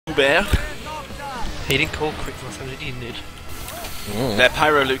Bear. He didn't call quick last time, did he, Nid? Their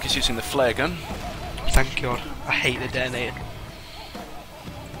Pyro Luke is using the flare gun. Thank God. I hate the detonator.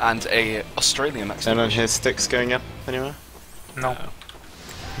 And a Australian Max. Anyone hear sticks going up anywhere? No.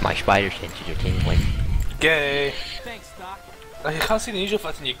 My spider senses are tingling. Gay. Thanks, Doc. I can't see the usual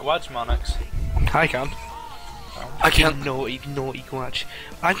effect in your Guadge, Monix. I can. I can't. Naughty Guadge.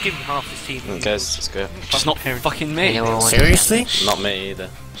 I'm giving half this team. Guys, let's go. Just not fucking me. Seriously? Not me either.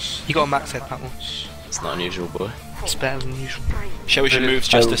 You got a max head, that one. It's not unusual, boy. It's better than usual. Show us your moves,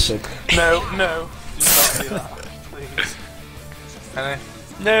 Justice. No, no. You can't do that. Please. Hello?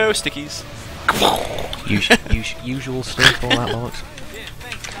 No stickies. Usual stuff, all that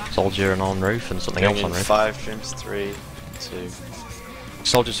bollocks. Soldier and on roof and something else on roof. 5, James 3, 2.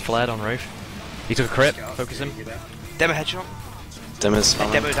 Soldier's flared on roof. He took a crit, focus him. Demo headshot. Demo's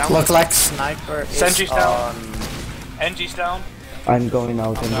Demo down. Look like sniper Sentry's is down. on... NG's down. I'm going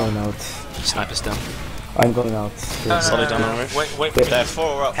out, Sniper's down. I'm going out. Solid down on roof. Wait. They're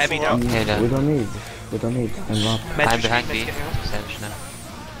 4 up. Heavy 4 down. up. Yeah, We don't need. I'm not. I'm behind B. Sentry now.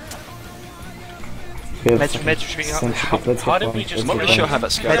 Meds retreating up. How did we just... I'm not really sure how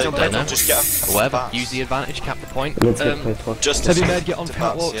that's going. Meds on dead. Just get Whatever, fast. use the advantage, cap the point. Let's get played. Justice. Heavy med, get on to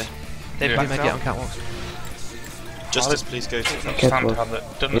pass, catwalks. yeah. They've Heavy backed med, get on out. catwalks. Justice, please go to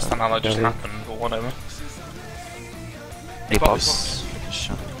Don't understand how that just happened, but whatever. They box.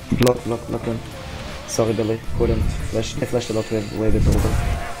 Block him. Sorry, Billy. Couldn't flash. I flashed a lot way bit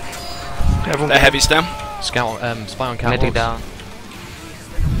over. Their heavy's down. Scout, spy on Medic catwalks. down.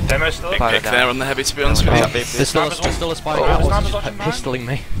 Demo still? Big dick there on the heavy, to be honest with you. There's still a spy on catwalks, he's just pistoling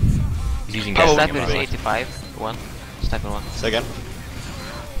me. He's using gas. Sniper is 85. One. Sniper 1. Say again.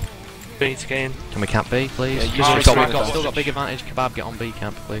 We need to get in. Can we cap B, please? Yeah, use We've your still advantage. got big advantage. Kebab, get on B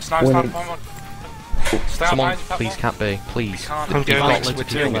camp, please. Sniper. Someone, please cap B, please. I'm You've going. got Thanks, loads we're of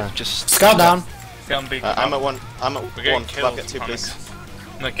people doing there. it. Just Scout down. Get on B. I'm at 1. I'm at We're 1. getting Kebab, killed. get 2, please.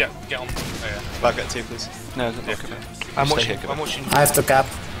 No, get on. Oh, yeah. Kebab, get 2, please. no, don't look at it. I'm Stay watching. here, I'm watching. I have to cap.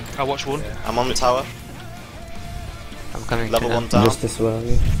 I'll watch one. I'm on the tower. I'm coming Level to 1 down. Just as well.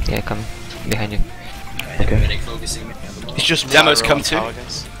 Yeah, come behind you. Okay. It's just demos come too.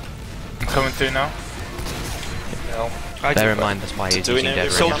 I'm coming through now. Bear in mind the spy is Do we using know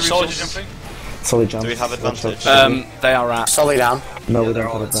dead the range. Soldier jumping. Solid jump. Do we have advantage? They are at. Solid down. No, we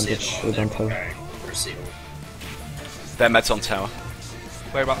don't have advantage. We don't have. Their meds on tower.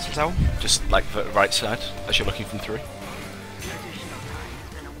 Whereabouts in tower? Just like the right side, as you're looking from 3.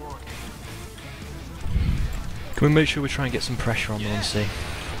 Can we make sure we try and get some pressure on them and see?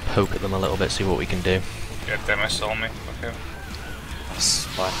 Poke at them a little bit, see what we can do. Yeah, Demo saw me. Okay.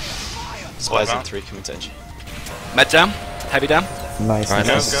 Spy. Spy's at 3 coming to edge. Med down. Heavy down. Nice. Right,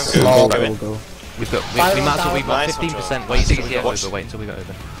 nice. go. Go. We might as well, we've got Nice, 15%, Watch wait until we got watch. over, wait until we got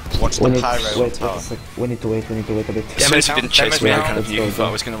over. Watch We the need, pyro wait tower. a sec. We need to wait a bit. As soon as you didn't chase me, I down. kind of knew you Let's go, thought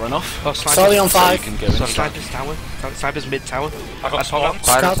I was going to run off. Oh, Solid on sniper's, So you 5. can go in. sniper's tower. Sniper's mid tower. I got Pop spot.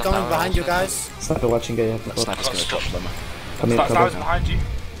 Scout Virus coming on behind you tower. guys. Sniper watching. You have to That pop. sniper's going to drop them. Come in, Sniper's cover. behind you.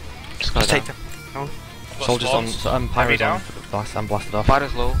 Just go Just take down. them. Soldiers on, pyros down. on, I'm blasted off.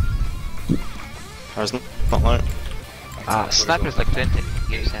 Fire's low. Pyro's not low. Sniper's like 20.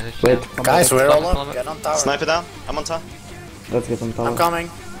 Give sandwich. Wait, down. come Guys, back. we're all up. Get on tower. Sniper down. I'm on tower. Let's get on tower. I'm coming.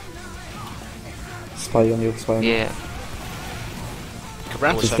 Spy on you. Spy on you. Yeah.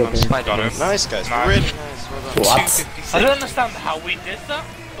 Cabrant. Just get in. Spider. Got him. Nice, guys. Nice. Really nice. Well done. What? I don't understand how we did that,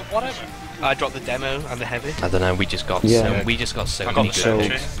 but whatever. I dropped the demo and the heavy. I don't know, we just got Yeah. so I many got good the Showed.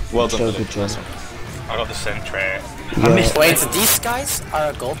 sentry. Well done. Showed Billy. good job. I got the sentry. Yeah. missed Wait, so these guys are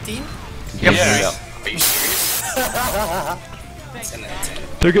a gold team? Yep. Yeah.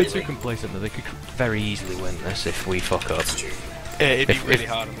 Don't get too complacent though, they could very easily win this if we fuck up. It'd be If- really if-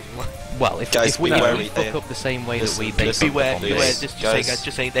 hard. Well, if Guys, we beware fuck there. up the same way that Listen, we they listen. fuck Beware, up on beware. this.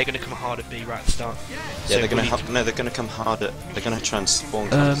 Just say they're going to come hard at B right at the start. Yeah, they're gonna we need have, no, they're gonna come harder. They're gonna try and spawn.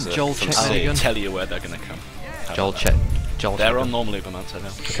 Joel, from check C. minigun. I'll tell you where they're going to come. Joel, check. Joel, They're check on them. normal amounts, I know.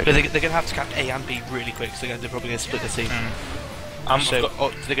 But they're going to have to cap A and B really quick, so they're probably going to split the team. So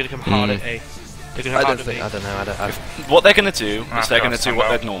they're going to come hard at A. They're going to I come hard don't at think, B. I don't know, What they're going to do is they're going to do stand what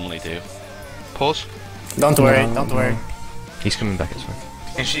out. they'd normally do. Pause. Don't worry, don't worry. He's coming back, it's fine.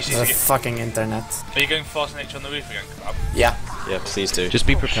 The fucking internet. Are you going fast and H on the roof again, Kebab? Yeah. Yeah, please do. Just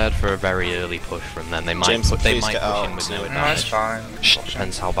be prepared for a very early push from them. They might James, put, they please might get push out. in with no No, it's advantage. fine.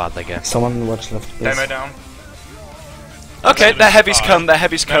 Depends how bad they get. Someone watch left, please. Demo down. Okay, their heavies come, No, A. it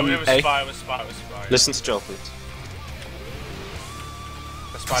was spy, it was spy. Listen to Joel, please.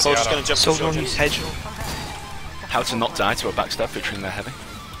 The spy Soldier's the gonna jump. Soldier on Soldier. his head. How to not die to a backstab featuring their heavy.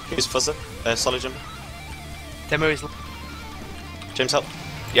 Who's fuzzer? Solid jump. Demo is. James, help.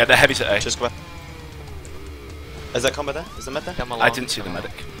 Yeah, they're heavies at A. Just go back. Is that combat there? Is the med there? Come along. I didn't see the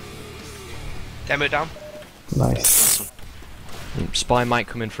medic. Demo down. Nice. Spy might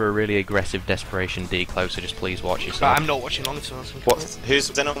come in for a really aggressive desperation D close, so just please watch But yourself. I'm not watching long until What? Who's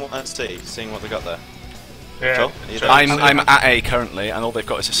does anyone want to see? Seeing what they got there? Yeah. Joel? Are you there? I'm at A currently, and all they've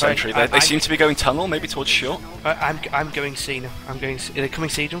got is a sentry. Right, They seem to be going tunnel, maybe towards short. I'm going C now. Are they coming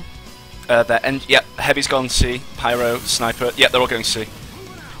C, John? Yeah, heavy's gone C, pyro, sniper. Yeah, they're all going C.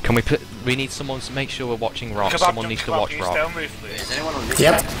 Can we put? We need someone to make sure we're watching rock. Kebab, Someone jump needs to kebab, watch use rock. down roof, please.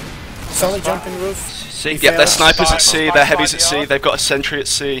 Yep. Solid jumping roof. C. Yeah, their snipers Spy, at C, spy, their spy, heavies at C. yard. They've got a sentry at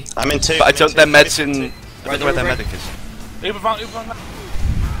C. I'm in two. But I I'm in don't. two. Their meds in. I don't know where their Right. medic is. Uber van.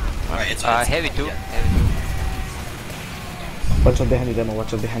 Heavy too. Heavy too. Watch out behind you, demo.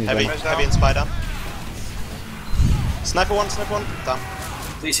 Watch out behind you, Heavy, demo. heavy and spy down. Sniper one, down.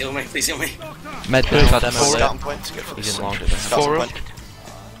 Please heal me. Please heal me. Med down, demo Scout lit. on point. He's in long. Scout on Four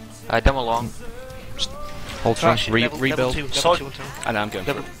point. Demo long. Hold strong. Level Rebuild. two, level Solid. two on tower. And I'm going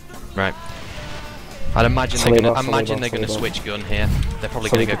for it. Right. I'd imagine Solid they're gonna. off, solid Imagine off, they're gonna solid off. switch gun here. They're probably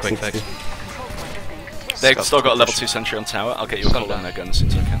Solid gonna go quick 60. fix. They've still got a level 2 sentry on tower. I'll get you a call on their guns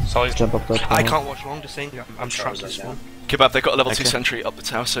as soon as I can. Solid. Jump up top. I can't watch long, just saying. I'm trapped in spawn. Kebab, they've got a level 2 Okay. sentry up the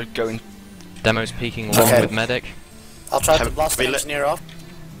tower, so go in. Demo's peeking long Okay. with medic. I'll try to Have blast the we lit- engineer off.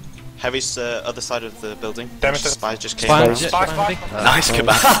 Heavy's other side of the building. Damn it. Spy just came Spy, down. jet, Spy, spy, spy. Nice,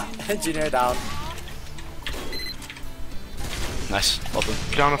 Kebab. Engineer down. Nice, well done.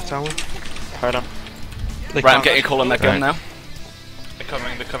 Down off tower. Right on. They Right, I'm can't- getting a call on their gun Right. now. They're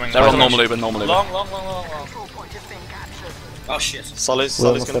coming. They're on normal Uber, normal Uber. Long. Oh shit. Solid's We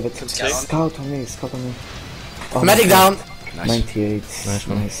almost gonna have it. come to Scout on me, scout on me. Oh, Medic my down. Nice. 98. Nice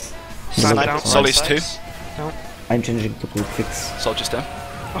one. Nice. Sniper Sniper, down. Solly's sides. I'm changing to quick fix. Soldier's down.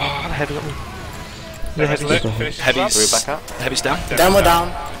 Oh, the heavy got me. They're heavy. lit. Finish the Heavy's We're back up. Heavy's down. Demo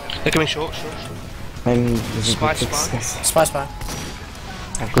down. They're coming short. I'm using Spy, quick fix, spy. guys. Spy spy.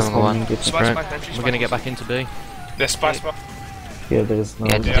 I'm Just coming one. coming, get me. Right. Entry, We're gonna get back into B. They're spy spot. Yeah, there is no.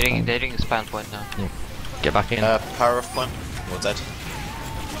 Yeah, time. they're doing spawn point now. Get back in. Power of point. We're dead.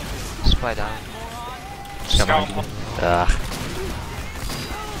 Spy down. Scout.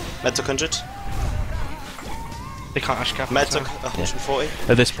 Med took 100. They can't ash cap. Med took 140.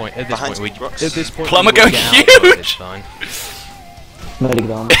 At this point, Behind we. rocks. At this point, Plumber we will going get out, but it's huge! fine. Medic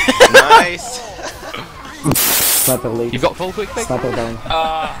down. Nice. Sniper lead. You've got full quick fix. Sniper down.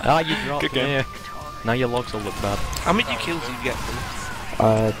 You dropped. Good game. Yeah. Now your logs all look bad. How many kills did you get from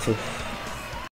it? 2.